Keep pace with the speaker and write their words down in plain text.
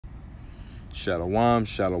Shalom,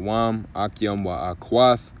 shalom, akyam wa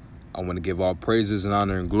akwath. I want to give all praises and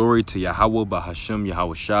honor and glory to Yahweh, Bahashem,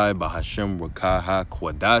 Yahweh Shai, Bahashem, Rakaha,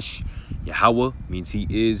 Kwadash. Yahweh means he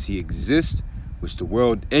is, he exists, which the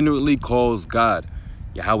world inwardly calls God.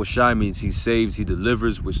 Yahweh Shai means he saves, he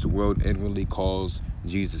delivers, which the world inwardly calls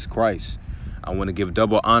Jesus Christ. I want to give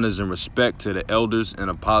double honors and respect to the elders and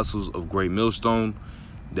apostles of Great Millstone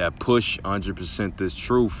that push 100% this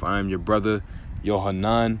truth. I am your brother,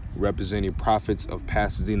 Yohanan, representing prophets of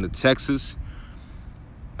Pasadena, Texas,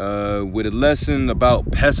 with a lesson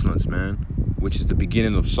about pestilence, man, which is the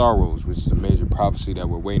beginning of sorrows, which is a major prophecy that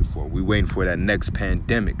we're waiting for. We're waiting for that next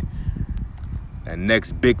pandemic, that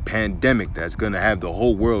next big pandemic that's going to have the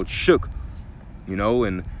whole world shook, you know.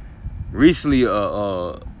 And recently,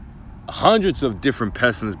 hundreds of different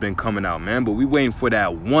pestilence been coming out, man, but we waiting for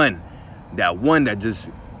that one that just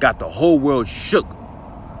got the whole world shook.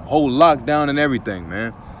 Whole lockdown and everything,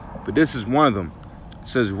 man. But this is one of them. It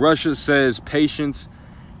says Russia says patients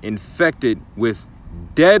infected with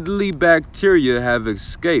deadly bacteria have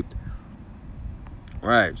escaped.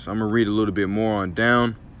 Right, so I'm gonna read a little bit more on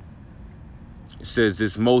down. It says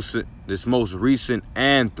this most recent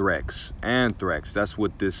anthrax. That's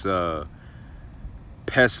what this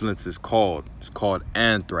pestilence is called. It's called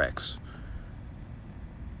anthrax.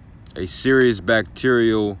 A serious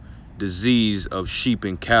bacterial disease of sheep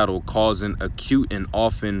and cattle causing acute and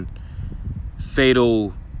often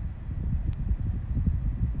fatal,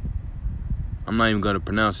 I'm not even going to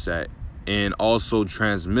pronounce that, and also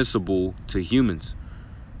transmissible to humans.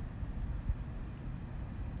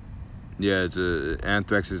 Yeah,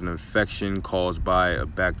 anthrax is an infection caused by a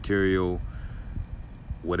bacterial,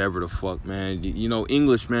 whatever the fuck, man. You know,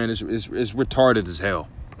 English, man, is retarded as hell.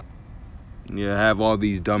 You have all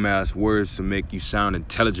these dumbass words to make you sound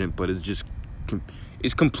intelligent, but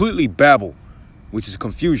it's completely babble, which is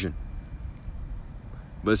confusion.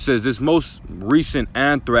 But it says this most recent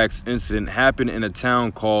anthrax incident happened in a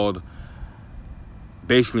town called,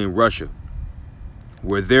 basically in Russia,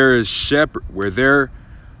 where there is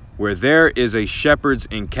a shepherd's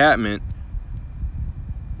encampment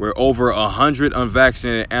where over 100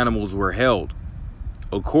 unvaccinated animals were held.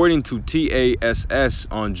 According to TASS,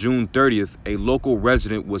 on June 30th, a local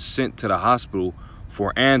resident was sent to the hospital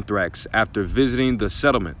for anthrax after visiting the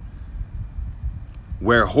settlement,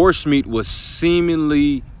 where horse meat was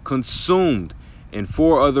seemingly consumed, and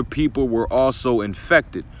 4 other people were also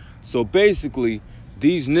infected. So basically,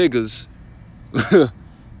 these niggas,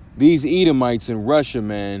 these Edomites in Russia,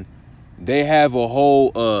 man, they have a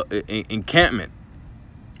whole encampment,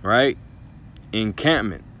 right?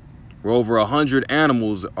 Encampment. Where over 100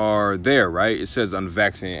 animals are there, right? It says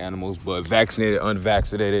unvaccinated animals, but vaccinated,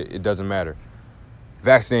 unvaccinated, it doesn't matter.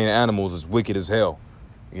 Vaccinated animals is wicked as hell,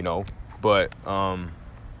 you know. But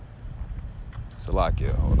it's a lot,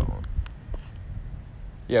 yeah, hold on.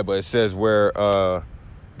 Yeah, but it says where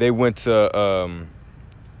they went to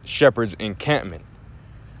shepherd's encampment,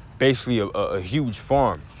 basically a huge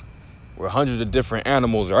farm where hundreds of different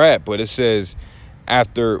animals are at. But it says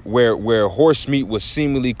after where horse meat was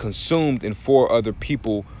seemingly consumed and 4 other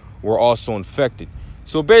people were also infected.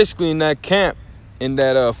 So basically in that camp, in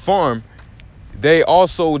that farm, they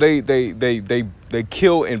also they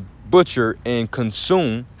kill and butcher and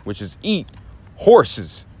consume, which is eat,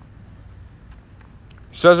 horses.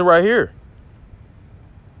 It says it right here.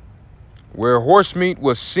 Where horse meat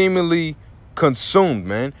was seemingly consumed,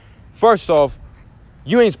 man. First off,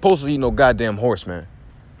 you ain't supposed to eat no goddamn horse, man.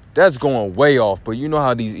 That's going way off, but you know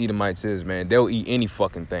how these Edomites is, man. They'll eat any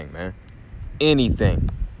fucking thing, man. Anything.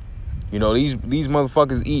 You know, these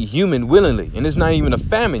motherfuckers eat human willingly, and it's not even a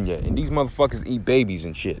famine yet, and these motherfuckers eat babies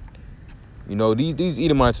and shit. You know, these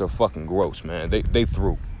Edomites are fucking gross, man. They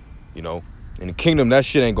through, you know. In the kingdom, that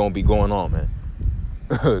shit ain't gonna be going on, man.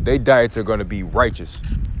 They diets are gonna be righteous,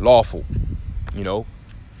 lawful, you know.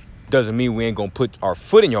 Doesn't mean we ain't gonna put our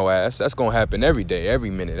foot in your ass. That's gonna happen every day, every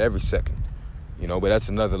minute, every second. You know, but that's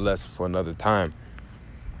another lesson for another time.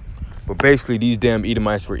 But basically, these damn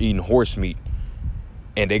Edomites were eating horse meat,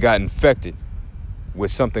 and they got infected with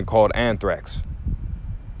something called anthrax.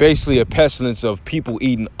 Basically, a pestilence of people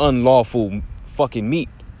eating unlawful fucking meat,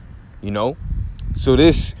 you know? So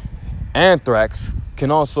this anthrax can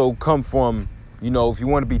also come from, you know, if you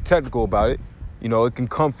want to be technical about it, you know, it can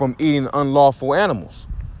come from eating unlawful animals,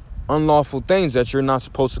 unlawful things that you're not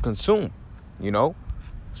supposed to consume, you know?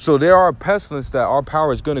 So there are pestilence that our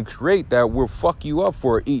power is going to create that will fuck you up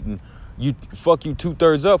for eating. Fuck you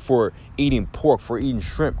 2/3 up for eating pork, for eating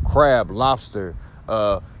shrimp, crab, lobster,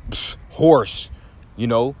 horse, you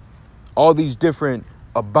know, all these different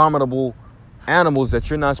abominable animals that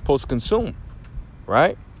you're not supposed to consume,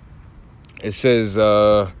 right? It says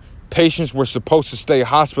patients were supposed to stay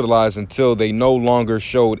hospitalized until they no longer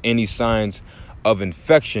showed any signs of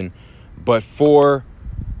infection, but four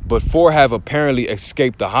have apparently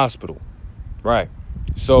escaped the hospital. Right.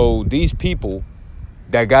 So these people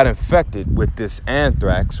that got infected with this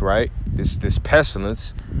anthrax, right, this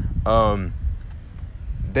pestilence,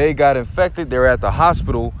 they got infected. They're at the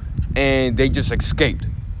hospital and they just escaped,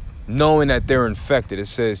 knowing that they're infected. It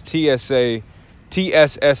says TSSS,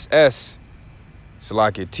 so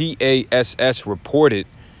like a TASS reported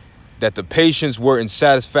that the patients were in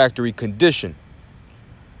satisfactory condition,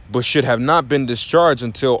 but should have not been discharged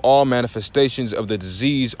until all manifestations of the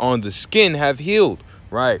disease on the skin have healed.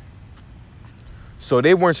 Right. So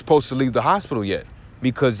they weren't supposed to leave the hospital yet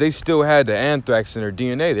because they still had the anthrax in their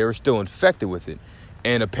DNA. They were still infected with it.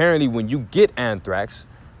 And apparently when you get anthrax,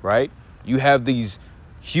 right, you have these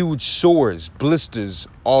huge sores, blisters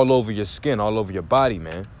all over your skin, all over your body,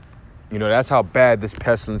 man. You know, that's how bad this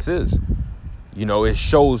pestilence is. You know, it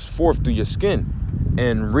shows forth through your skin.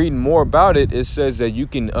 And reading more about it, it says that you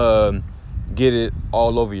can get it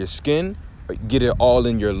all over your skin, get it all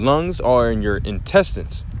in your lungs or in your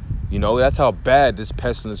intestines. You know, that's how bad this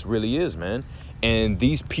pestilence really is, man. And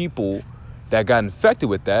these people that got infected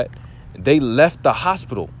with that, they left the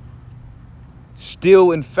hospital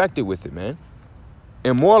still infected with it, man.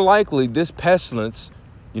 And more likely this pestilence,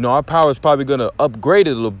 you know, our power is probably going to upgrade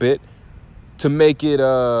it a little bit to make it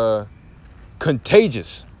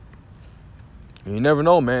contagious. You never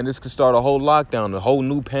know, man. This could start a whole lockdown, a whole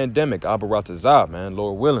new pandemic. Abaratazah, man,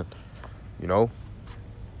 Lord willing, you know.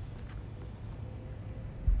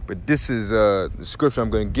 But this is the scripture I'm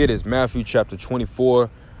going to get is Matthew chapter 24,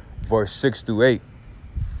 verse 6 through 8.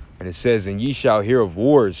 And it says, and ye shall hear of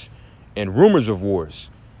wars and rumors of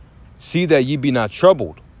wars. See that ye be not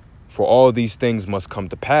troubled, for all these things must come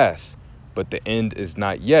to pass. But the end is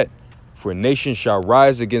not yet. For nation shall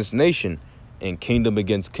rise against nation, and kingdom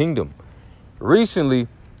against kingdom. Recently,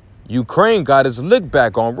 Ukraine got its lick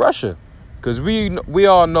back on Russia. Because we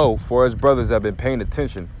all know, for us brothers that have been paying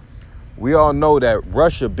attention, we all know that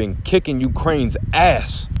Russia been kicking Ukraine's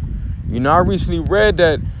ass. You know, I recently read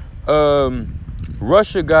that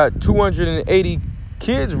Russia got 280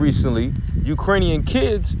 kids recently, Ukrainian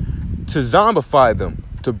kids, to zombify them,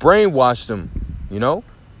 to brainwash them. You know,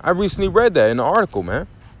 I recently read that in an article, man.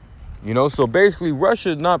 You know, so basically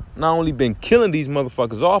Russia not only been killing these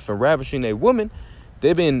motherfuckers off and ravishing their women,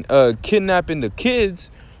 they've been kidnapping the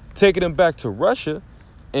kids, taking them back to Russia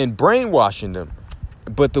and brainwashing them.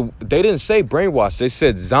 But they didn't say brainwash. They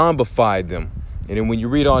said zombified them. And then when you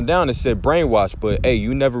read on down, it said brainwash. But, hey,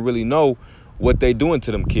 you never really know what they doing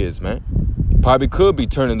to them kids, man. Probably could be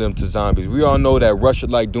turning them to zombies. We all know that Russia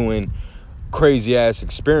like doing crazy-ass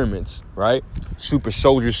experiments, right? Super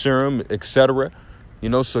soldier serum, etc. You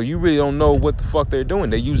know, so you really don't know what the fuck they're doing.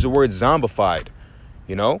 They use the word zombified,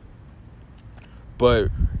 you know. But,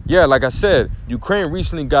 yeah, like I said, Ukraine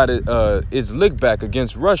recently got its lick back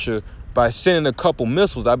against Russia by sending a couple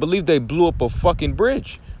missiles. I believe they blew up a fucking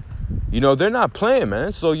bridge. You know, they're not playing,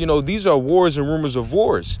 man. So, you know, these are wars and rumors of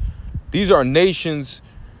wars. These are nations.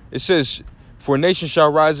 It says, for nation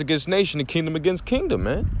shall rise against nation and kingdom against kingdom,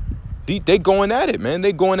 man. They going at it, man.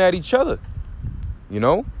 They going at each other, you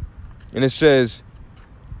know. And it says,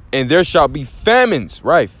 and there shall be famines,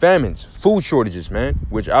 right? Famines, food shortages, man.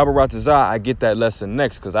 Which Abaratazah, I get that lesson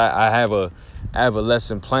next because I have a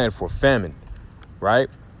lesson planned for famine, right?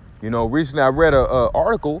 You know, recently I read a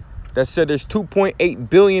article that said there's 2.8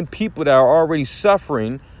 billion people that are already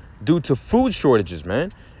suffering due to food shortages,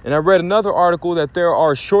 man. And I read another article that there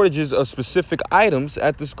are shortages of specific items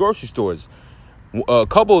at the grocery stores. A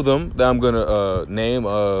couple of them that I'm going to name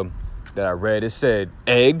that I read, it said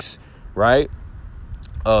eggs, right?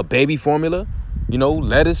 Baby formula, you know,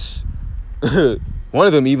 lettuce. One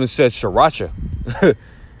of them even said sriracha.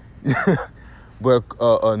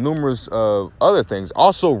 But numerous other things.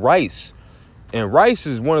 Also rice. And rice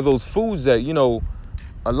is one of those foods that, you know,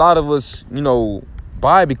 a lot of us, you know,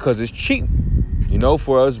 buy because it's cheap. You know,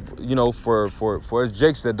 for us, you know, for us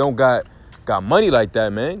jakes that don't got money like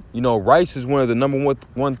that, man. You know, rice is one of the number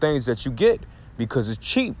one things that you get because it's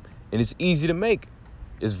cheap and it's easy to make.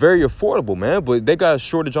 It's very affordable, man. But they got a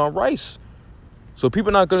shortage on rice. So people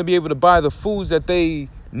are not going to be able to buy the foods that they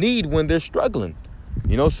need when they're struggling.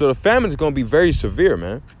 You know, so the famine is going to be very severe,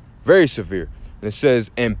 man. Very severe. And it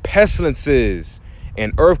says, and pestilences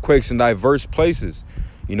and earthquakes in diverse places.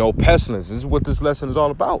 You know, pestilence. This is what this lesson is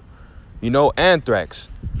all about. You know, anthrax.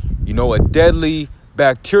 You know, a deadly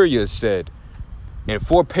bacteria is said. And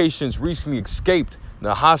 4 patients recently escaped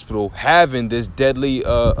the hospital having this deadly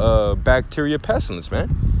bacteria pestilence, man.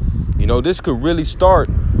 You know, this could really start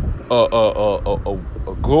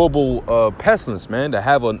a global pestilence, man, to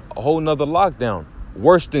have a whole nother lockdown,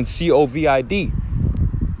 worse than COVID.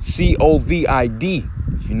 COVID,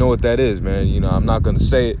 if you know what that is, man. You know, I'm not gonna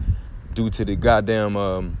say it due to the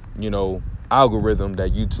goddamn algorithm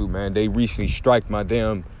that YouTube, man. They recently striked my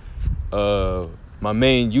damn my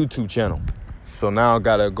main YouTube channel, so now I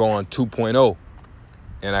gotta go on 2.0,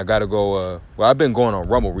 and I gotta go. Well, I've been going on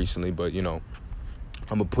Rumble recently, but you know,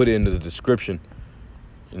 I'm gonna put it into the description.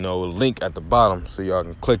 You know, a link at the bottom so y'all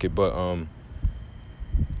can click it. But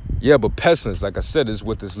yeah, but pestilence, like I said, is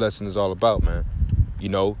what this lesson is all about, man. You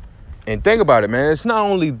know, and think about it, man. It's not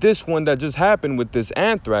only this one that just happened with this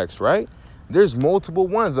anthrax, right? There's multiple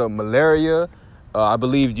ones of malaria. I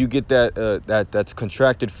believe you get that that's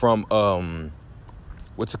contracted from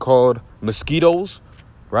what's it called? Mosquitoes,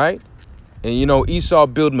 right? And you know, Esau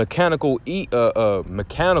built mechanical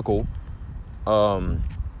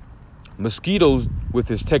mosquitoes with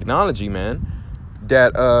his technology, man.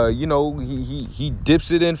 That you know, he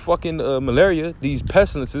dips it in fucking malaria, these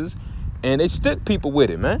pestilences, and they stick people with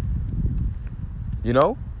it, man. You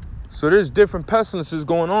know, so there's different pestilences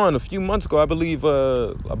going on. A few months ago, I believe,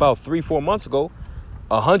 about 3-4 months ago,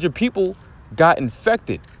 100 people got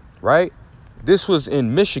infected, right? This was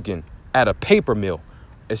in Michigan at a paper mill.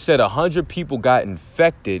 It said 100 people got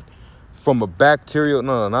infected from a bacterial,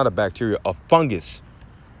 no, not a bacteria, a fungus,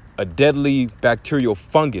 a deadly bacterial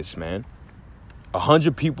fungus, man.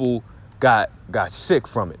 100 people got sick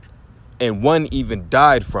from it, and one even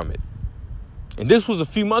died from it. And this was a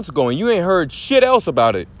few months ago, and you ain't heard shit else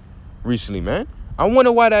about it recently, man. I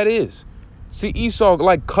wonder why that is. See, Esau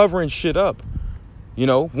like covering shit up. You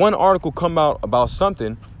know, one article come out about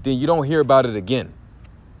something, then you don't hear about it again.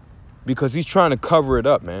 Because he's trying to cover it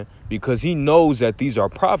up, man. Because he knows that these are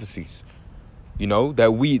prophecies. You know,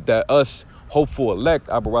 that us hopeful elect,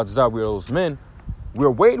 those men, we're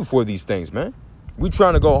waiting for these things, man. We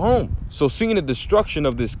trying to go home. So seeing the destruction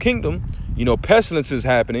of this kingdom, you know, pestilence is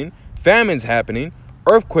happening, famines happening,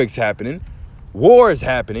 earthquakes happening, war is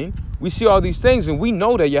happening. We see all these things, and we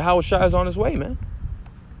know that Yahweh Shai is on his way, man.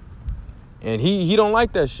 And he don't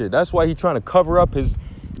like that shit. That's why he's trying to cover up his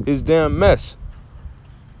damn mess.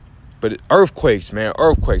 But earthquakes, man,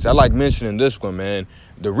 earthquakes. I like mentioning this one, man.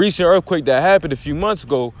 The recent earthquake that happened a few months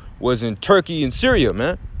ago was in Turkey and Syria,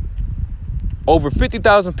 man. Over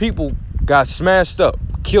 50,000 people got smashed up,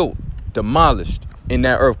 killed, demolished in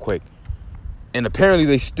that earthquake. And apparently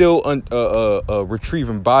they still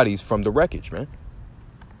retrieving bodies from the wreckage, man.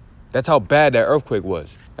 That's how bad that earthquake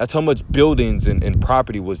was. That's how much buildings and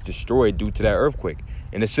property was destroyed due to that earthquake.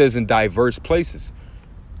 And it says in diverse places.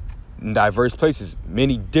 In diverse places,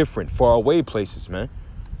 many different, far away places, man.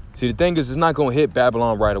 See, the thing is, it's not going to hit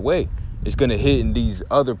Babylon right away. It's going to hit in these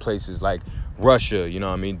other places like Russia, you know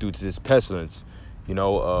what I mean, due to this pestilence. You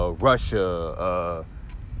know, Russia,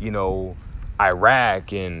 you know,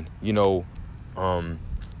 Iraq, and, you know,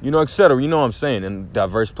 et cetera. You know what I'm saying? In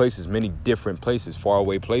diverse places, many different places, far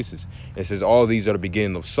away places. It says all these are the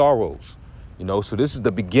beginning of sorrows. You know, so this is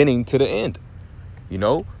the beginning to the end. You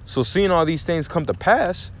know, so seeing all these things come to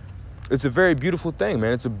pass, it's a very beautiful thing,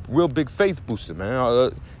 man. It's a real big faith booster,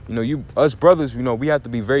 man. You know, us brothers, you know, we have to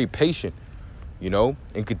be very patient, you know,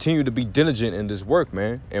 and continue to be diligent in this work,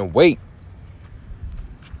 man, and wait.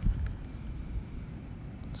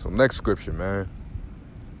 So next scripture, man.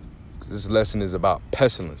 This lesson is about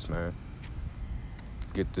pestilence, man.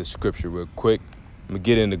 Get this scripture real quick. I'm gonna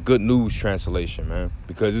get in the Good News translation, man,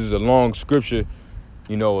 because this is a long scripture,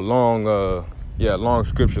 you know, long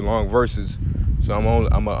scripture, long verses. So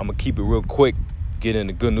I'm gonna keep it real quick. Get in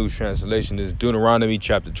the Good News translation. This is Deuteronomy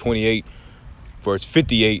chapter 28, verse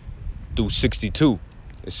 58 through 62.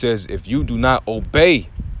 It says, if you do not obey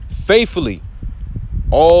faithfully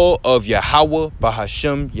all of Yahweh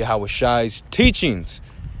Bahashem Yahweh Shai's teachings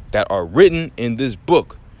that are written in this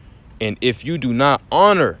book, and if you do not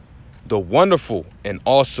honor the wonderful and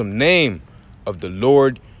awesome name of the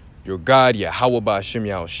Lord your God, Yahweh Bahashem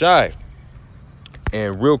Yahweh Shai.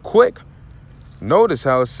 And real quick, notice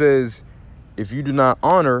how it says, if you do not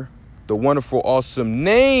honor the wonderful, awesome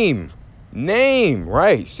name,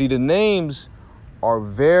 right? See, the names are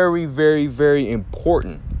very, very, very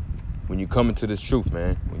important when you come into this truth,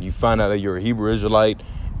 man. When you find out that you're a Hebrew Israelite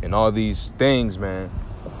and all these things, man,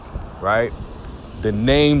 right? The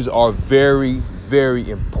names are very, very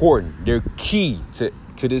important. They're key to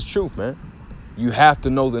this truth, man. You have to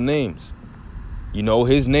know the names. You know,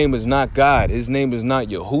 his name is not God. His name is not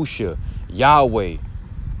Yahusha, Yahweh,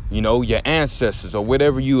 you know, your ancestors or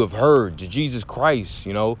whatever you have heard, to Jesus Christ,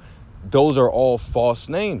 you know. Those are all false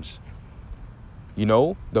names. You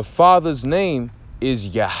know, the Father's name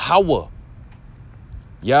is Yahweh.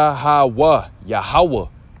 Yahweh,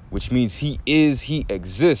 which means he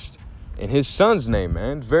exists. And his son's name,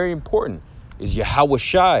 man, very important, is Yahweh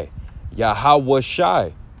Shai. Yahweh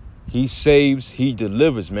Shai. He saves, he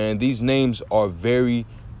delivers, man. These names are very,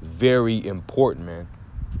 very important, man.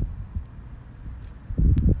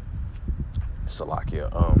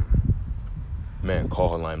 Salakia, man,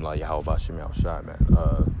 call her lime la Yahweh Bashem Shai, man.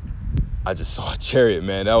 I just saw a chariot,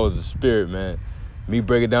 man. That was the spirit, man. Me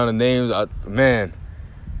breaking down the names, man.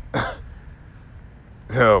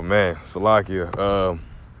 Oh, man, Salakia.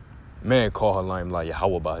 Man, call her lime la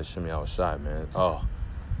Yahweh Bashem Shai, man. Oh,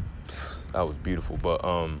 that was beautiful. But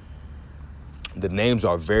the names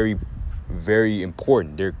are very, very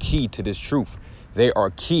important. They're key to this truth. They are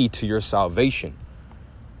key to your salvation.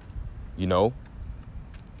 You know?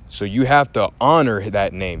 So you have to honor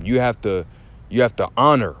that name. You have to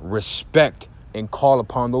honor, respect, and call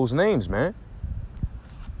upon those names, man.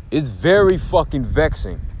 It's very fucking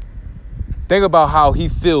vexing. Think about how he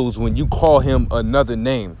feels when you call him another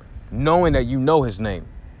name, knowing that you know his name.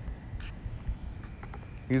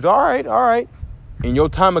 He's all right. In your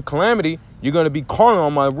time of calamity, you're going to be calling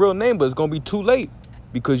on my real name, but it's going to be too late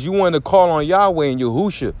because you want to call on Yahweh and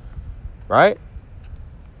Yahusha, right?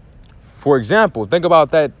 For example, think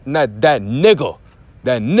about that nigga.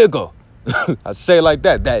 I say it like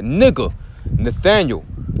that nigga, Nathaniel,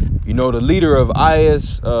 you know, the leader of IUIC,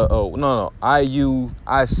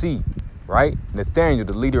 right? Nathaniel,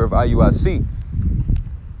 the leader of IUIC.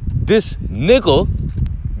 This nigga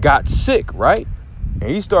got sick, right?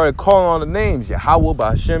 And he started calling on the names, Yahweh,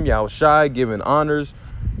 Ba'Hashem, Yahweh Shai, giving honors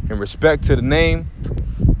and respect to the name.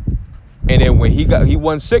 And then when he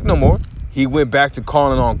wasn't sick no more, he went back to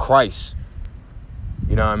calling on Christ.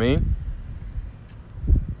 You know what I mean?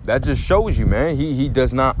 That just shows you, man. He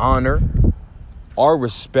does not honor or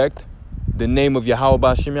respect the name of Yahweh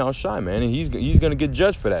Ba'Hashem Yahweh Shai, man. And he's going to get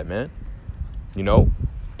judged for that, man. You know?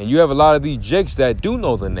 And you have a lot of these jakes that do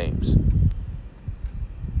know the names,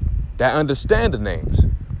 that understand the names,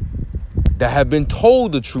 that have been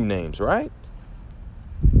told the true names, right?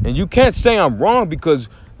 And you can't say I'm wrong because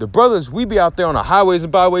the brothers, we be out there on the highways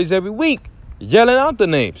and byways every week yelling out the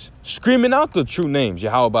names, screaming out the true names,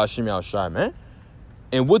 Yahweh Ba'Hashem Yahweh Shai, man.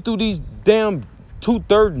 And what do these damn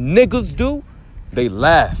 2/3 niggas do? They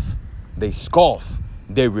laugh, they scoff,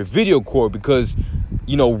 they video record because,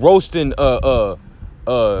 you know, roasting the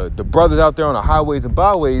brothers out there on the highways and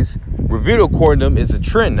byways, video recording them is a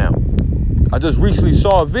trend now. I just recently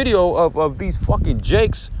saw a video of these fucking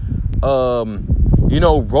jakes, you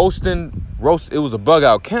know, roasting. It was a bug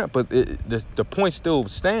out camp, but the point still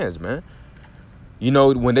stands, man. You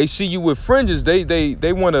know, when they see you with fringes,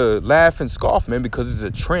 they want to laugh and scoff, man, because it's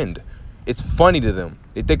a trend. It's funny to them.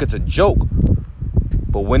 They think it's a joke.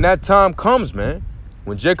 But when that time comes, man,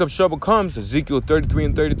 when Jacob's trouble comes, Ezekiel 33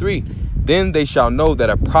 and 33, then they shall know that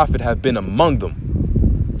a prophet have been among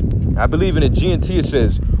them. I believe in the G&T it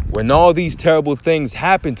says, when all these terrible things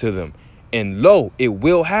happen to them, and lo, it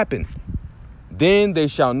will happen, then they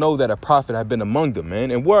shall know that a prophet have been among them,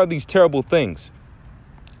 man. And what are these terrible things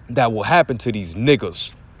that will happen to these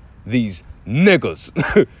niggas? These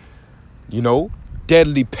niggas, you know,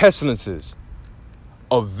 deadly pestilences,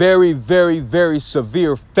 a very, very, very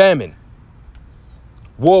severe famine,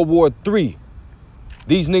 World War III.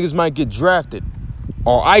 These niggas might get drafted,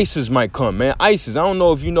 or ISIS might come, man. ISIS, I don't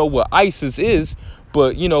know if you know what ISIS is,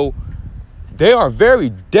 but, you know, they are very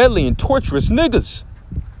deadly and torturous niggas.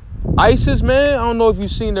 ISIS, man, I don't know if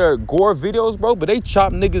you've seen their gore videos, bro, but they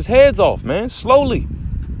chop niggas' heads off, man, slowly,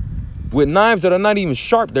 with knives that are not even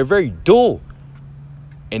sharp. They're very dull,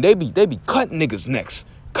 and they be cutting niggas' necks,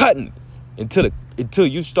 cutting until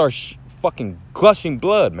you start fucking gushing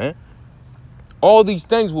blood, man. All these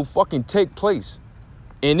things will fucking take place,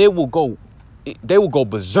 and they will go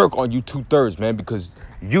berserk on you 2/3, man, because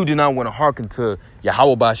you do not want to hearken to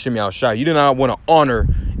Yahweh Ba'Hashem Yahweh Shai. You do not want to honor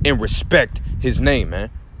and respect his name, man.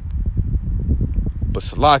 But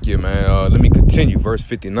Salakia, man, let me continue. Verse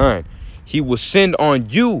 59. He will send on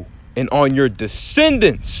you and on your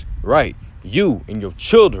descendants, right? You and your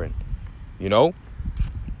children, you know?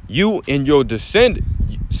 You and your descendants,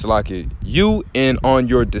 Salakia, you and on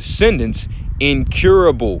your descendants,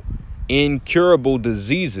 incurable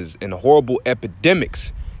diseases and horrible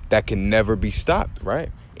epidemics that can never be stopped, right?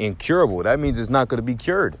 Incurable. That means it's not going to be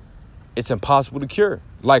cured. It's impossible to cure.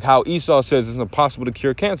 Like how Esau says it's impossible to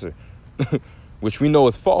cure cancer, which we know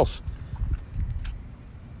is false,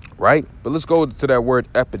 right? But let's go to that word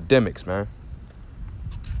epidemics, man.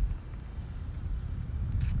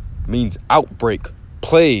 Means outbreak,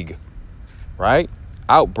 plague, right?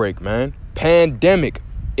 Outbreak, man. Pandemic,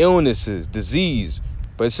 illnesses, disease,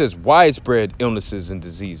 But it says widespread illnesses and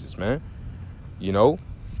diseases, man. You know?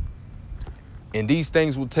 And these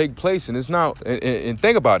things will take place. And it's not, and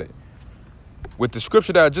think about it. With the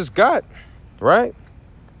scripture that I just got, right?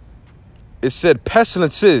 It said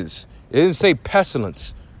pestilences. It didn't say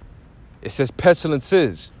pestilence. It says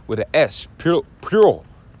pestilences with an S, plural.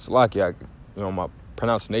 It's like, yeah, you know, my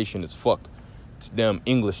pronunciation is fucked. It's damn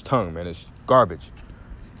English tongue, man. It's garbage.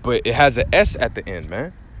 But it has an S at the end,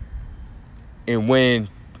 man. And when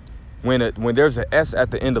there's an S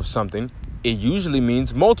at the end of something, it usually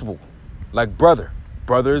means multiple. Like brother.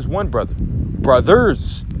 Brother is one brother.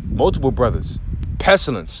 Brothers, multiple brothers.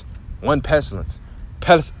 Pestilence, one pestilence.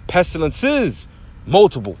 Pestilences,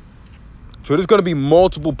 multiple. So there's going to be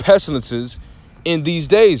multiple pestilences in these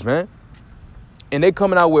days, man. And they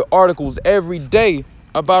coming out with articles every day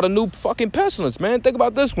about a new fucking pestilence, man. Think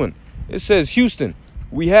about this one. It says, Houston,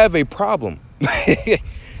 we have a problem.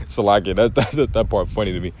 So like it. That part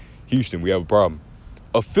funny to me. Houston, we have a problem.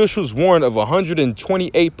 Officials warn of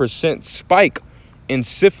 128% spike in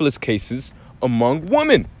syphilis cases among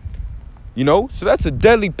women. You know, so that's a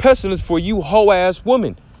deadly pestilence for you hoe-ass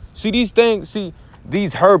women. See, these things,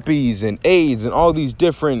 these herpes and AIDS and all these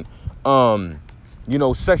different, you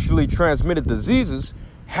know, sexually transmitted diseases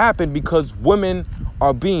happen because women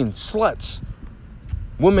are being sluts.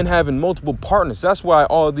 Women having multiple partners. That's why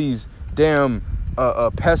all these damn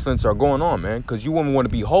pestilence are going on, man, because you women want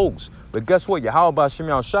to be hoes. But guess what? Yahweh Ba'Shem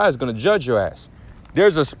Yahushua is going to judge your ass.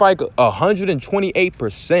 There's a spike of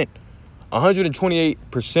 128%.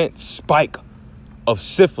 128% spike of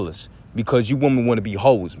syphilis because you women want to be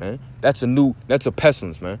hoes, man. That's a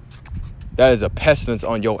pestilence, man. That is a pestilence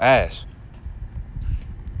on your ass.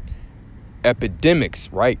 Epidemics,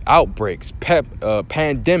 right? Outbreaks,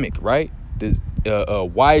 pandemic, right?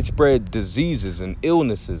 Widespread diseases and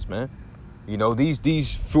illnesses, man. You know,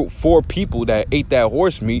 these 4 people that ate that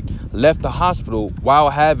horse meat left the hospital while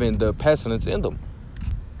having the pestilence in them.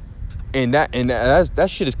 And that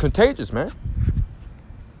shit is contagious, man.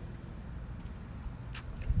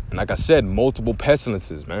 And like I said, multiple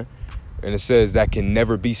pestilences, man. And it says that can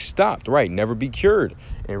never be stopped, right? Never be cured.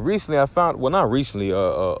 And recently I found, well, not recently, a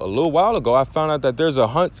little while ago, I found out that there's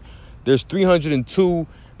 302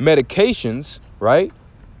 medications, right?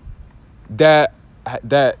 That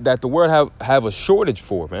the world have a shortage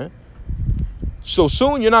for, man. So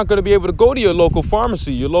soon you're not going to be able to go to your local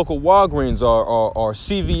pharmacy, your local Walgreens or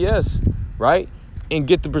CVS, right? And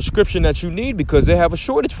get the prescription that you need because they have a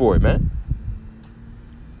shortage for it, man.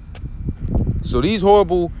 So these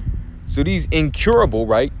incurable,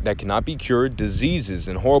 right, that cannot be cured, diseases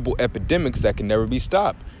and horrible epidemics that can never be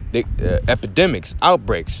stopped. Epidemics,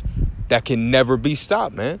 outbreaks that can never be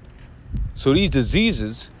stopped, man. So these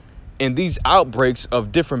diseases and these outbreaks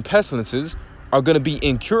of different pestilences are going to be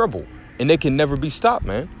incurable. And they can never be stopped,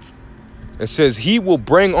 man. It says he will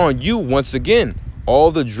bring on you once again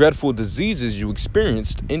all the dreadful diseases you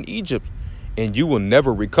experienced in Egypt, and you will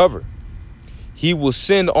never recover. He will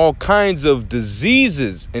send all kinds of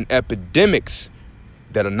diseases and epidemics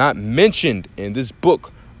that are not mentioned in this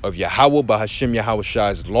book of Yahweh Ba'Hashem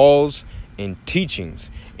Yahushua's laws and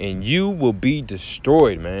teachings, and you will be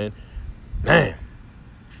destroyed, man. Man,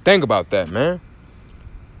 think about that, man.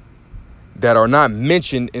 That are not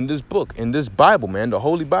mentioned in this book, in this Bible, man, the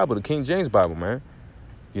Holy Bible, the King James Bible, man.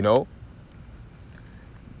 You know,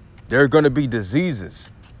 there are going to be diseases,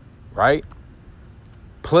 right?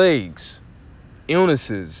 Plagues,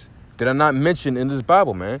 illnesses that are not mentioned in this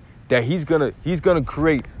Bible, man. That he's gonna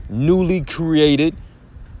create newly created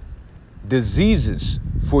diseases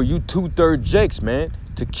for you 2/3 Jakes, man,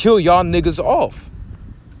 to kill y'all niggas off,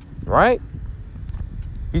 right?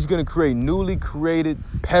 He's going to create newly created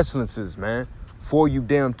pestilences, man, for you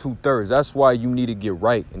damn 2/3. That's why you need to get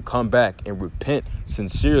right and come back and repent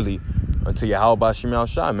sincerely unto Yahweh Ba'Shem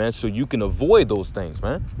Yahushua, man, so you can avoid those things,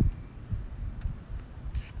 man.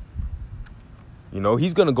 You know,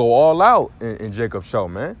 he's going to go all out in Jacob's show,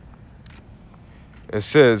 man. It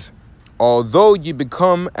says, although you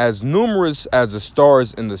become as numerous as the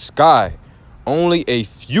stars in the sky, only a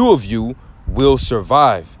few of you will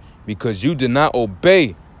survive because you did not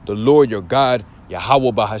obey the Lord your God, Yahweh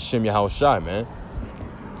Ba'Hashem Yahushua, man.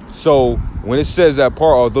 So when it says that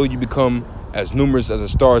part, although you become as numerous as the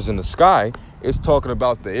stars in the sky, it's talking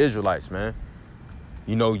about the Israelites, man.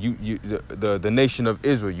 You know, the nation of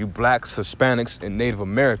Israel, you blacks, Hispanics, and Native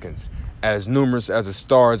Americans, as numerous as the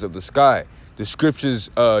stars of the sky. The scriptures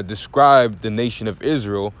describe the nation of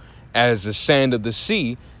Israel as the sand of the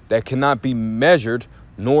sea that cannot be measured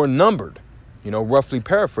nor numbered, you know, roughly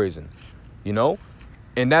paraphrasing, you know.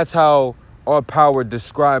 And that's how our power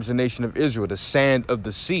describes the nation of Israel, the sand of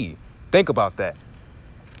the sea. Think about that.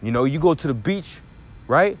 You know, you go to the beach,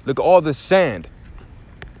 right? Look at all the sand.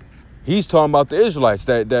 He's talking about the Israelites,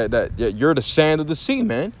 that you're the sand of the sea,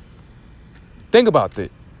 man. Think about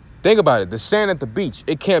it. Think about it. The sand at the beach,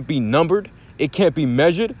 it can't be numbered. It can't be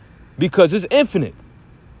measured because it's infinite.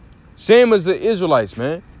 Same as the Israelites,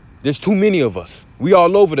 man. There's too many of us. We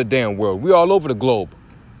all over the damn world. We all over the globe.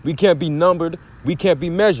 We can't be numbered. We can't be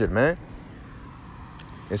measured, man.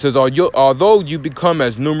 It says, although you become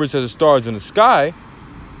as numerous as the stars in the sky,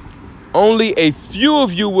 only a few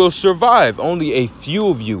of you will survive. Only a few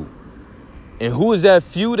of you. And who is that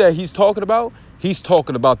few that he's talking about? He's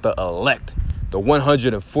talking about the elect, the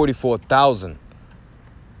 144,000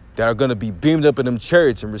 that are going to be beamed up in them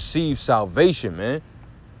chariots and receive salvation, man.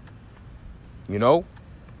 You know,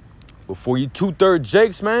 before you 2/3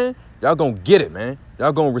 Jakes, man, y'all going to get it, man.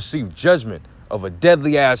 Y'all going to receive judgment of a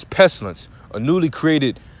deadly ass pestilence, a newly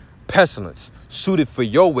created pestilence suited for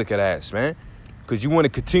your wicked ass, man. Because you want to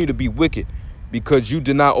continue to be wicked because you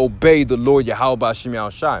did not obey the Lord Yahweh B'Shem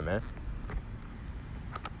Yahushai, man.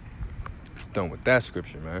 Done with that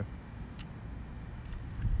scripture, man.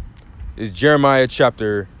 It's Jeremiah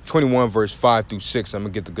chapter 21, verse 5 through 6. I'm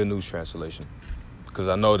going to get the Good News Translation because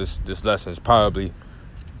I know this lesson is probably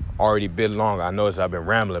already a bit long. I know I've been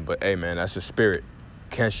rambling, but hey, man, that's the spirit.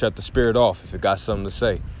 Can't shut the spirit off if it got something to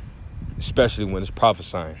say, especially when it's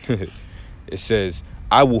prophesying. It says,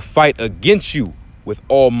 I will fight against you with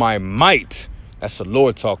all my might. That's the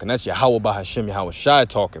Lord talking. That's Yahweh B'Shem Yahushai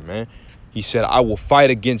talking, man. He said, I will fight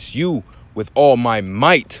against you with all my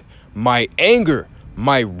might, my anger,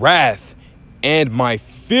 my wrath, and my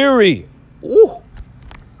fury. Ooh.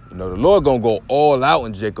 You know, the Lord gonna go all out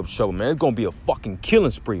in Jacob's show, man. It's gonna be a fucking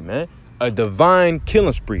killing spree, man. A divine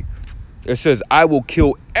killing spree. It says, I will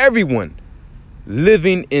kill everyone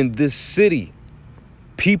living in this city.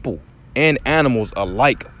 People and animals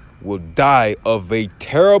alike will die of a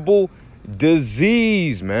terrible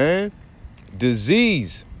disease, man.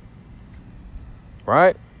 Disease.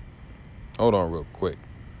 Right? Hold on real quick.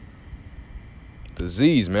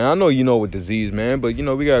 Disease, man. I know you know what disease, man, but, you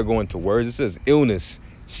know, we got to go into words. It says illness,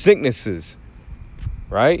 sicknesses,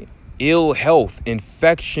 right? Ill health,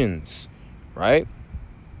 infections, right?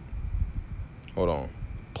 Hold on.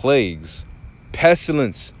 Plagues,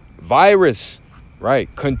 pestilence, virus, right?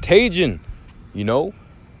 Contagion, you know?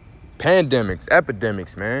 Pandemics,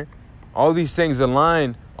 epidemics, man. All these things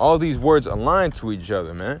align, all these words align to each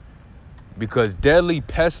other, man. Because deadly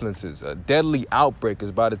pestilences, a deadly outbreak is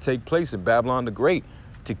about to take place in Babylon the Great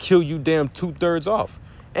to kill you damn 2/3 off.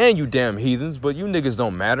 And you damn heathens, but you niggas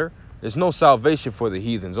don't matter. There's no salvation for the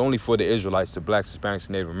heathens, only for the Israelites, the blacks, Hispanics,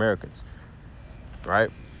 and Native Americans. Right?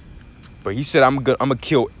 But he said, I'm gonna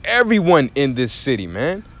kill everyone in this city,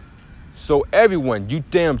 man. So everyone, you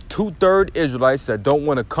damn 2/3 Israelites that don't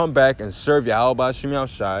want to come back and serve Yahweh B'Shem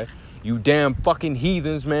Yahushai, you damn fucking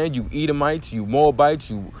heathens, man, you Edomites, you Moabites,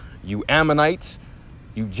 you Ammonites,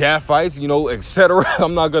 you Japhites, you know, etc.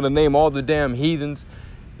 I'm not going to name all the damn heathens,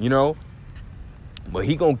 you know. But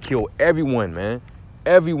he going to kill everyone, man.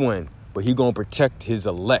 Everyone. But he going to protect his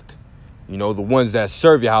elect. You know, the ones that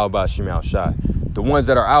serve Yahweh B'Shem Yahushai. The ones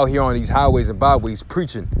that are out here on these highways and byways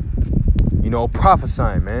preaching. You know,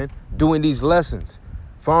 prophesying, man. Doing these lessons.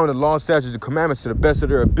 Following the law, statutes, and commandments to the best of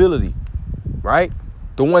their ability. Right?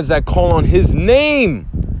 The ones that call on his name,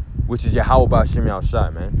 which is Yahweh B'Shem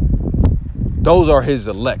Yahushai, man. Those are his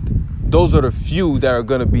elect. Those are the few that are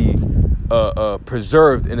going to be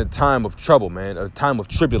preserved in a time of trouble, man, a time of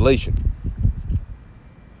tribulation. It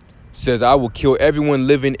says, I will kill everyone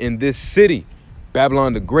living in this city,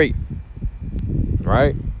 Babylon the Great,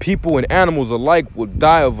 right? People and animals alike will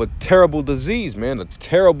die of a terrible disease, man, a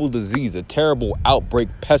terrible disease, a terrible outbreak,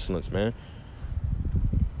 pestilence, man.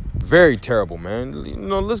 Very terrible, man. You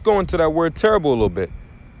know, let's go into that word terrible a little bit.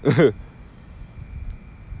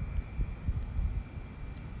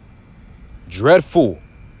 Dreadful,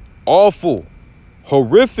 awful,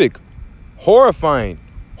 horrific, horrifying,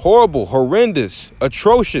 horrible, horrendous,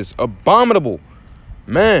 atrocious, abominable.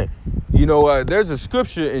 Man, you know, there's a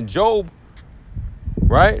scripture in Job,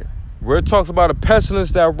 right, where it talks about a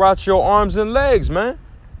pestilence that rots your arms and legs, man.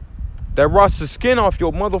 That rots the skin off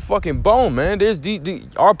your motherfucking bone, man. There's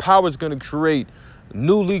our power is going to create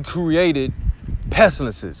newly created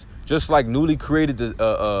pestilences. Just like newly created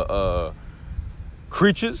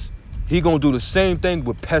creatures, he gonna do the same thing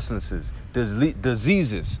with pestilences,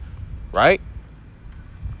 diseases, right?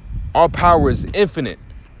 Our power is infinite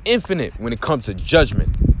when it comes to judgment.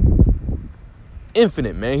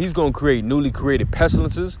 Infinite, man. He's gonna create newly created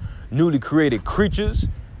pestilences, newly created creatures,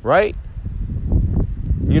 right?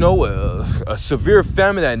 You know, a severe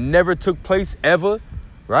famine that never took place ever,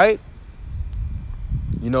 right?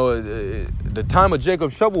 You know, the time of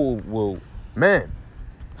Jacob's trouble will, man,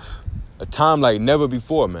 a time like never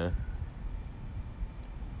before, man.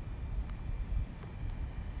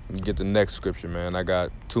 Let me get the next scripture, man. I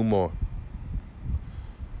got 2 more.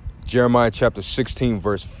 Jeremiah chapter 16,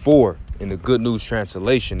 verse 4 in the Good News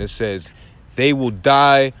Translation. It says, they will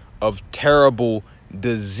die of terrible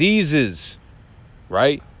diseases,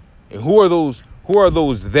 right? And who are those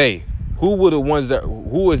they?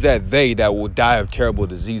 Who is that they that will die of terrible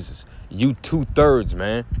diseases? You 2/3,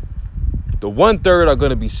 man. The 1/3 are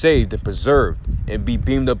going to be saved and preserved and be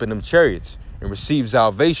beamed up in them chariots and receive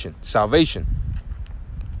salvation.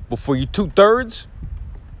 But for you 2/3,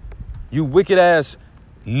 you wicked ass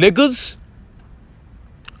niggas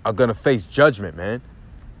are going to face judgment, man.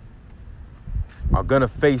 Are going to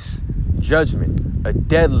face judgment. A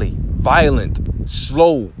deadly, violent,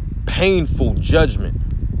 slow, painful judgment.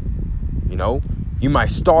 You know, you might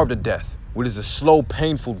starve to death, which is a slow,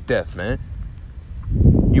 painful death, man.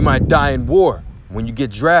 You might die in war when you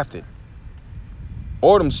get drafted.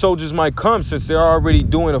 Or them soldiers might come since they're already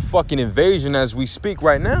doing a fucking invasion as we speak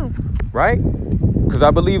right now, right? Because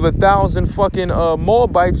I believe 1,000 fucking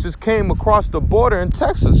Moabites just came across the border in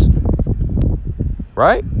Texas,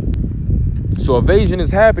 right? So invasion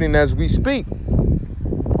is happening as we speak.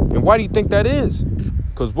 And why do you think that is?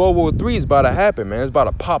 Because World War III is about to happen, man. It's about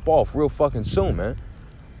to pop off real fucking soon, man.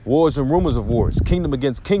 Wars and rumors of wars. Kingdom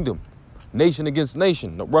against kingdom. Nation against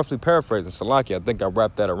nation. Roughly paraphrasing. Salaki, I think I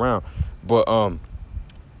wrapped that around. But,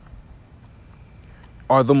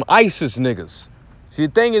 are them ISIS niggas. See,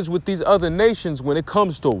 the thing is with these other nations, when it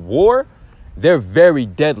comes to war, they're very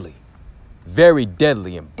deadly. Very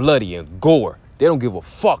deadly and bloody and gore. They don't give a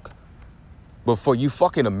fuck. But for you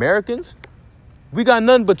fucking Americans, we got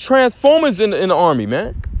nothing but transformers in the army,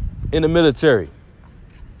 man. In the military.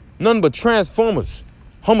 Nothing but transformers.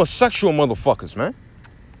 Homosexual motherfuckers, man.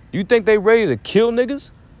 You think they ready to kill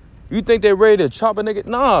niggas? You think they ready to chop a nigga?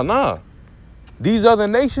 Nah. These other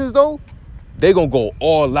nations, though, they gonna go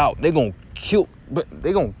all out. They gonna kill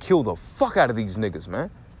the fuck out of these niggas,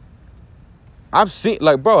 man. I've seen,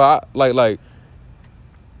 like, bro,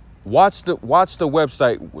 watch the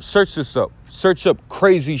website. Search this up. Search up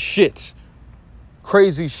crazy shits.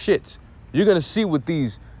 Crazy shits. You're gonna see what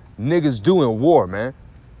these niggas do in war, man.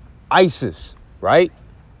 ISIS, right?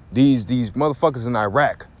 These motherfuckers in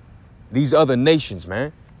Iraq. These other nations,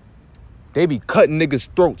 man. They be cutting niggas'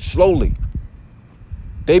 throats slowly.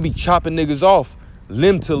 They be chopping niggas off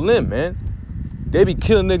limb to limb, man. They be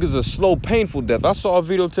killing niggas a slow, painful death. I saw a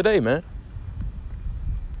video today, man.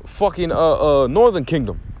 Fucking Northern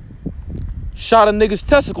Kingdom. Shot a nigga's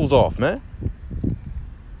testicles off, man.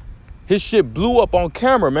 His shit blew up on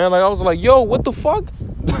camera, man. Like, I was like, yo, what the fuck?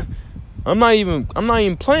 I'm not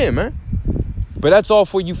even playing, man. But that's all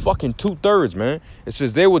for you fucking 2/3, man. It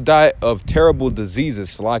says they will die of terrible diseases.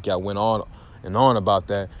 Salaki, I went on and on about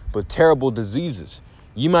that. But terrible diseases.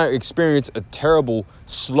 You might experience a terrible,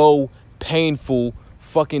 slow, painful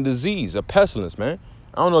fucking disease. A pestilence, man.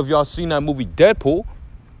 I don't know if y'all seen that movie Deadpool.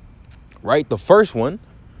 Right? The first one.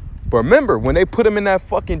 But remember, when they put him in that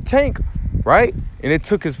fucking tank, right? And it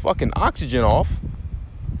took his fucking oxygen off.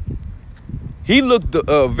 He looked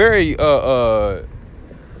very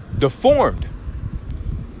deformed.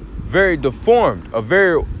 Very deformed. A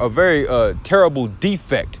very terrible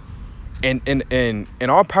defect. And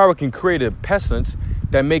our power can create a pestilence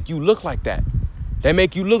that make you look like that. That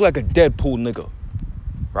make you look like a Deadpool nigga.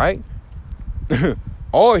 Right?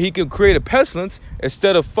 Or he could create a pestilence.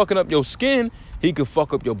 Instead of fucking up your skin, he could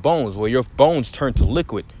fuck up your bones, where your bones turn to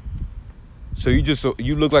liquid. So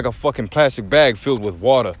you look like a fucking plastic bag filled with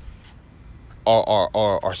water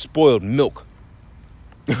or spoiled milk.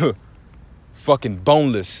 Fucking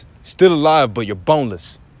boneless. Still alive, but you're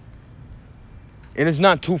boneless. And it's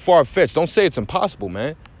not too far-fetched. Don't say it's impossible,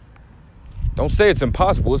 man. Don't say it's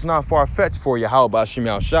impossible. It's not far-fetched for you. How about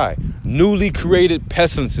Shimei Shai? Newly created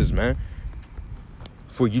pestilences, man.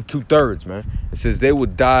 For you 2/3, man. It says they will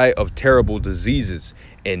die of terrible diseases,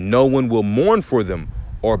 and no one will mourn for them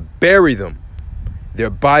or bury them.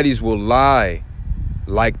 Their bodies will lie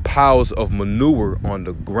like piles of manure on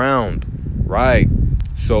the ground, right?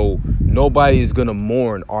 So nobody is going to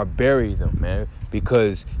mourn or bury them, man,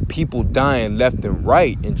 because people dying left and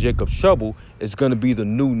right in Jacob's trouble is going to be the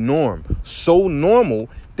new norm. So normal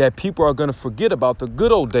that people are going to forget about the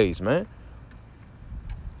good old days, man,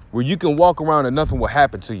 where you can walk around and nothing will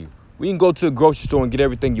happen to you. We can go to the grocery store and get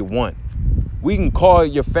everything you want. We can call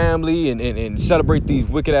your family and celebrate these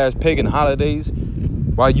wicked-ass pagan holidays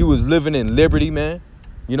while you was living in liberty, man.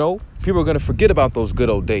 You know, people are going to forget about those good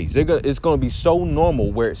old days. It's going to be so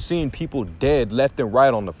normal where seeing people dead left and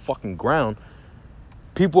right on the fucking ground,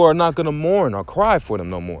 People are not going to mourn or cry for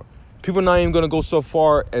them no more. People are not even going to go so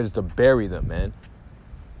far as to bury them, man.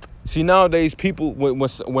 See, nowadays, people,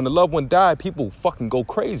 when the loved one died, people fucking go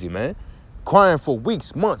crazy, man. Crying for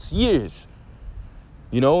weeks, months, years.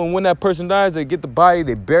 You know, and when that person dies, they get the body,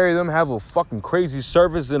 they bury them, have a fucking crazy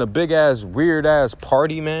service in a big-ass, weird-ass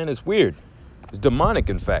party, man. It's weird. It's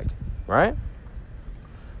demonic, in fact, right?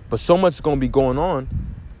 But so much is going to be going on.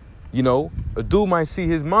 You know, a dude might see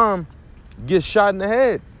his mom get shot in the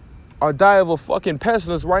head or die of a fucking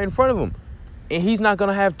pestilence right in front of him. And he's not going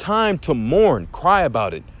to have time to mourn, cry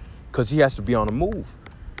about it, because he has to be on the move,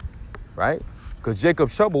 right? Because Jacob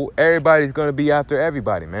Trouble, everybody's going to be after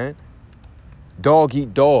everybody, man. Dog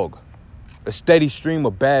eat dog. A steady stream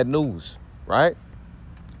of bad news, right?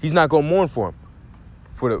 He's not going to mourn for him,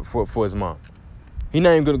 for his mom. He's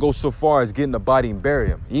not even going to go so far as getting the body and bury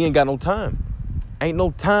him. He ain't got no time. Ain't no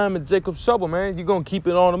time in Jacob's Trouble, man. You're going to keep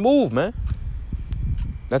it on the move, man.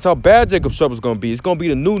 That's how bad Jacob's Trouble is going to be. It's going to be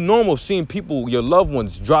the new normal, seeing people, your loved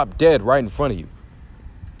ones, drop dead right in front of you.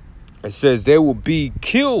 It says they will be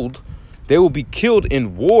killed. They will be killed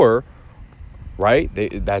in war, right?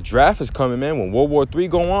 That draft is coming, man. When World War III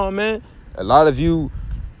go on, man, a lot of you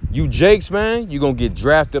Jakes, man, you're going to get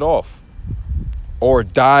drafted off. Or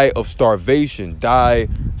die of starvation, die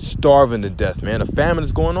starving to death, man. A famine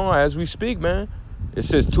is going on as we speak, man. It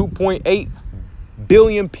says 2.8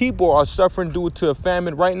 billion people are suffering due to a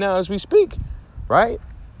famine right now as we speak, right?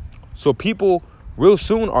 So people real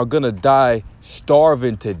soon are going to die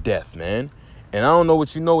starving to death, man. And I don't know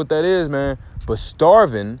what you know what that is, man, but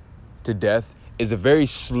starving to death is a very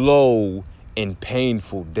slow and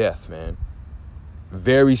painful death, man.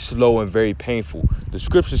 Very slow and very painful. The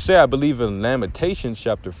scriptures say, I believe in Lamentations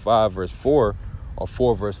chapter 5, verse 4, or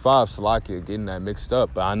 4, verse 5. Salakia, getting that mixed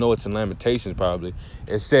up, but I know it's in Lamentations probably.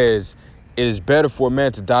 It says, it is better for a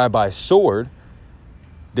man to die by sword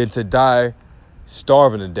than to die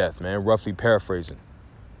starving to death, man. Roughly paraphrasing,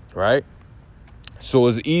 right? So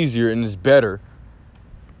it's easier and it's better,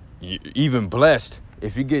 even blessed,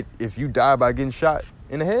 if you die by getting shot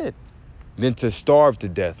in the head than to starve to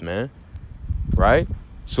death, man. Right?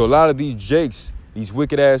 So a lot of these Jakes, these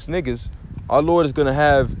wicked ass niggas, our Lord is going to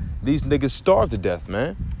have these niggas starve to death,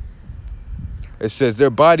 man. It says their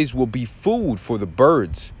bodies will be food for the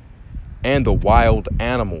birds and the wild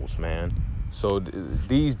animals, man. So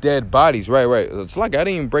these dead bodies, right. It's like I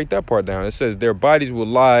didn't even break that part down. It says their bodies will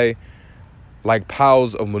lie like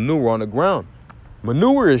piles of manure on the ground.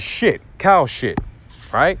 Manure is shit, cow shit,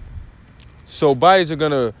 right? So bodies are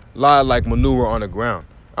going to lie like manure on the ground.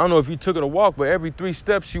 I don't know if you took it a walk, but every 3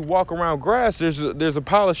 steps you walk around grass, there's a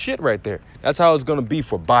pile of shit right there. That's how it's going to be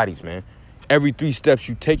for bodies, man. Every 3 steps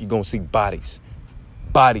you take, you're going to see bodies.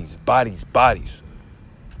 Bodies.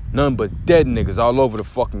 None but dead niggas all over the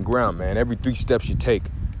fucking ground, man. Every 3 steps you take,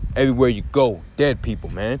 everywhere you go, dead people,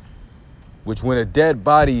 man. Which when a dead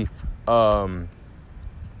body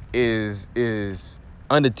is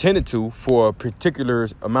unattended to for a particular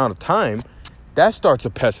amount of time, that starts a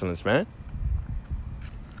pestilence, man.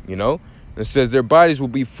 You know, it says their bodies will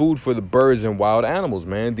be food for the birds and wild animals,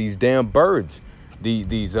 man. These damn birds,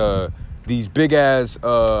 these big ass,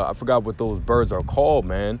 I forgot what those birds are called,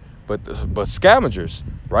 man. But scavengers,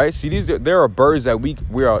 right? See, there are birds that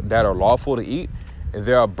that are lawful to eat, and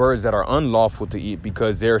there are birds that are unlawful to eat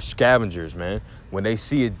because they're scavengers, man. When they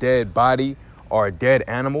see a dead body or a dead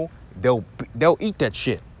animal, they'll eat that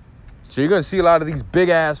shit. So you're gonna see a lot of these big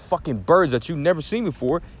ass fucking birds that you've never seen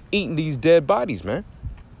before eating these dead bodies, man.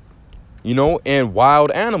 You know, and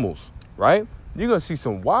wild animals, right? You're going to see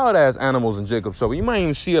some wild-ass animals in Jacob's Trouble. You might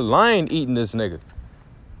even see a lion eating this nigga.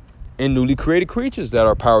 And newly created creatures that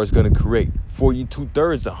our power is going to create for you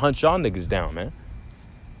 2/3 to hunt y'all niggas down, man.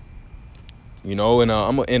 You know, and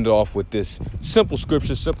I'm going to end it off with this simple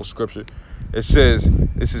scripture. It says,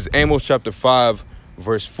 this is Amos chapter 5,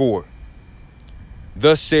 verse 4.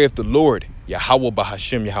 Thus saith the Lord, Yahweh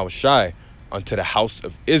Bahashem Yahushai, unto the house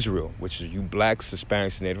of Israel, which is you blacks,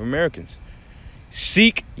 Hispanics, and Native Americans.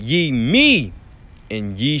 Seek ye me,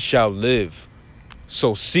 and ye shall live.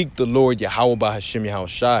 So seek the Lord Yahweh Bahashem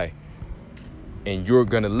Yahushai, and you're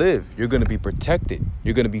going to live. You're going to be protected.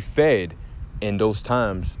 You're going to be fed in those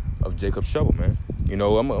times of Jacob's Trouble, man. You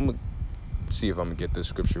know, I'm going to see if I'm going to get this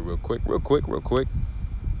scripture real quick.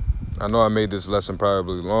 I know I made this lesson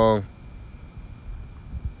probably long.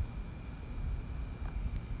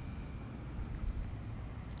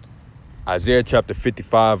 Isaiah chapter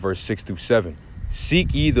 55, verse 6 through 7.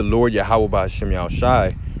 Seek ye the Lord Yahweh Ba'ashem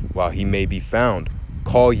Yahushai while he may be found.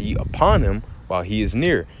 Call ye upon him while he is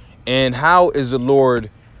near. And how is the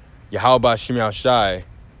Lord Yahweh Ba'ashem Yahushai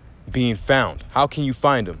being found? How can you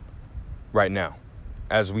find him right now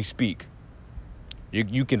as we speak.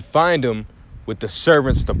 You can find him with the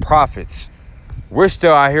servants, the prophets. We're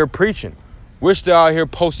still out here preaching. We're still out here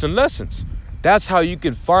posting lessons. That's how you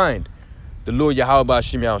can find the Lord Yahweh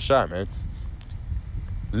B'Hashem Yahushua, man.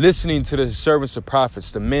 Listening to the servants, the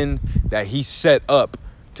prophets, the men that he set up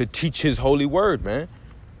to teach his holy word, man.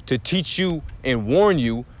 To teach you and warn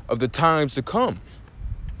you of the times to come.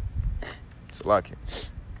 It's like it.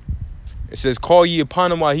 It says, call ye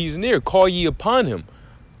upon him while he's near. Call ye upon him.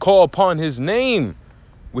 Call upon his name,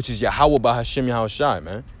 which is Yahweh B'Hashem Yahushua,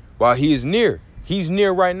 man. While he is near. He's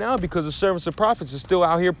near right now because the servants of prophets are still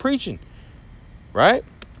out here preaching. Right?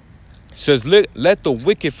 It says, let the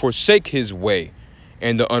wicked forsake his way,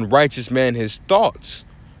 and the unrighteous man his thoughts.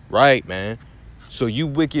 Right, man? So you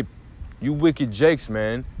wicked jakes,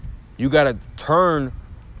 man. You got to turn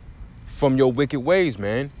from your wicked ways,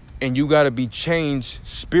 man. And you got to be changed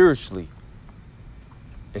spiritually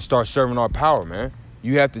and start serving our power, man.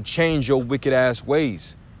 You have to change your wicked ass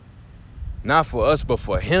ways. Not for us, but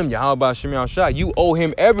for him, Yahweh B'Hashem Yahushua. You owe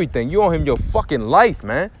him everything. You owe him your fucking life,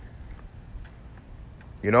 man.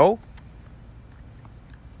 You know?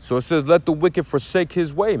 So it says, let the wicked forsake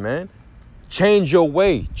his way, man. Change your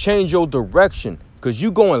way. Change your direction. Because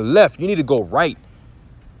you going left. You need to go right.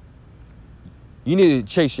 You need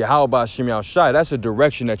to chase Yahweh B'Hashem Yahushua. That's a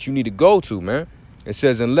direction that you need to go to, man. It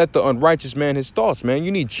says, and let the unrighteous man his thoughts, man.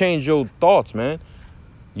 You need to change your thoughts, man.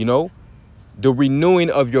 You know? The renewing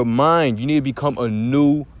of your mind. You need to become a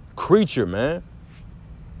new creature, man.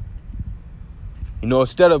 You know,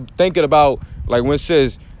 instead of thinking about, like when it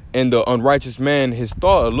says, and the unrighteous man his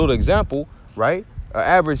thought, a little example, right? An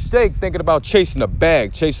average steak thinking about chasing a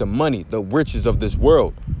bag, chasing money, the riches of this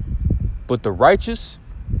world. But the righteous,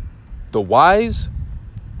 the wise,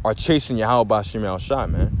 are chasing Yahweh B'Hashem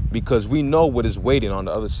Yahushua, man. Because we know what is waiting on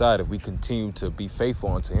the other side if we continue to be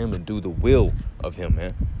faithful unto him and do the will of him,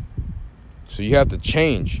 man. So you have to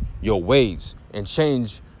change your ways and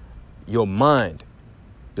change your mind,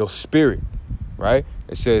 your spirit, right?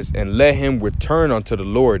 It says, and let him return unto the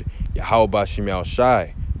Lord, Yahweh B'Hashem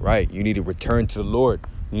Yahushua, right? You need to return to the Lord.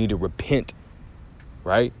 You need to repent,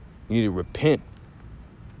 right? You need to repent.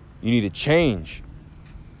 You need to change,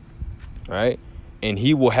 right? And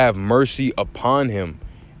he will have mercy upon him.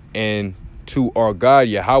 And to our God,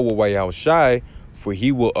 Yahweh Yahushua, for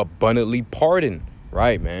he will abundantly pardon,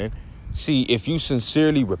 right, man? See, if you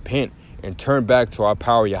sincerely repent and turn back to our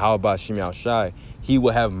power, Yahweh B'Hashem Yahushua, he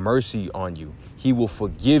will have mercy on you. He will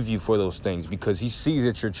forgive you for those things because he sees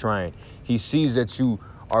that you're trying. He sees that you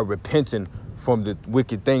are repenting from the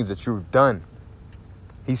wicked things that you've done.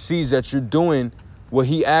 He sees that you're doing what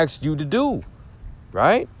he asked you to do,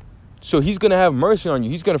 right? So he's going to have mercy on you.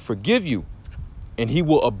 He's going to forgive you, and he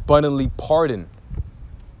will abundantly pardon,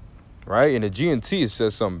 right? In the GNT, it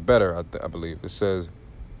says something better, I believe. It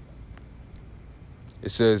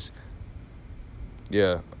says,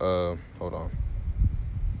 yeah, hold on.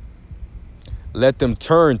 Let them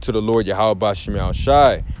turn to the Lord Yahweh B'Hashem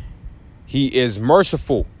Yahushua. He is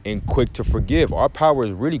merciful and quick to forgive. Our power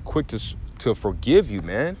is really quick to forgive you,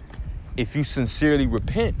 man. If you sincerely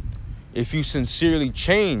repent, if you sincerely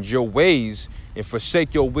change your ways and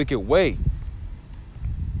forsake your wicked way,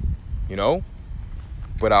 you know.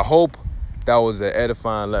 But I hope that was an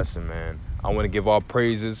edifying lesson, man. I want to give all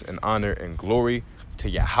praises and honor and glory to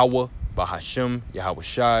Yahweh B'Hashem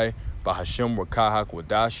Yahushua B'Hashem Rakah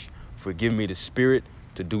HaKodash for giving me the spirit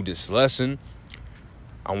to do this lesson.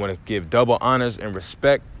 I want to give double honors and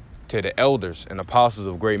respect to the elders and apostles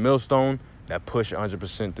of Great Millstone that push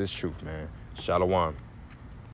 100% this truth, man. Shalom.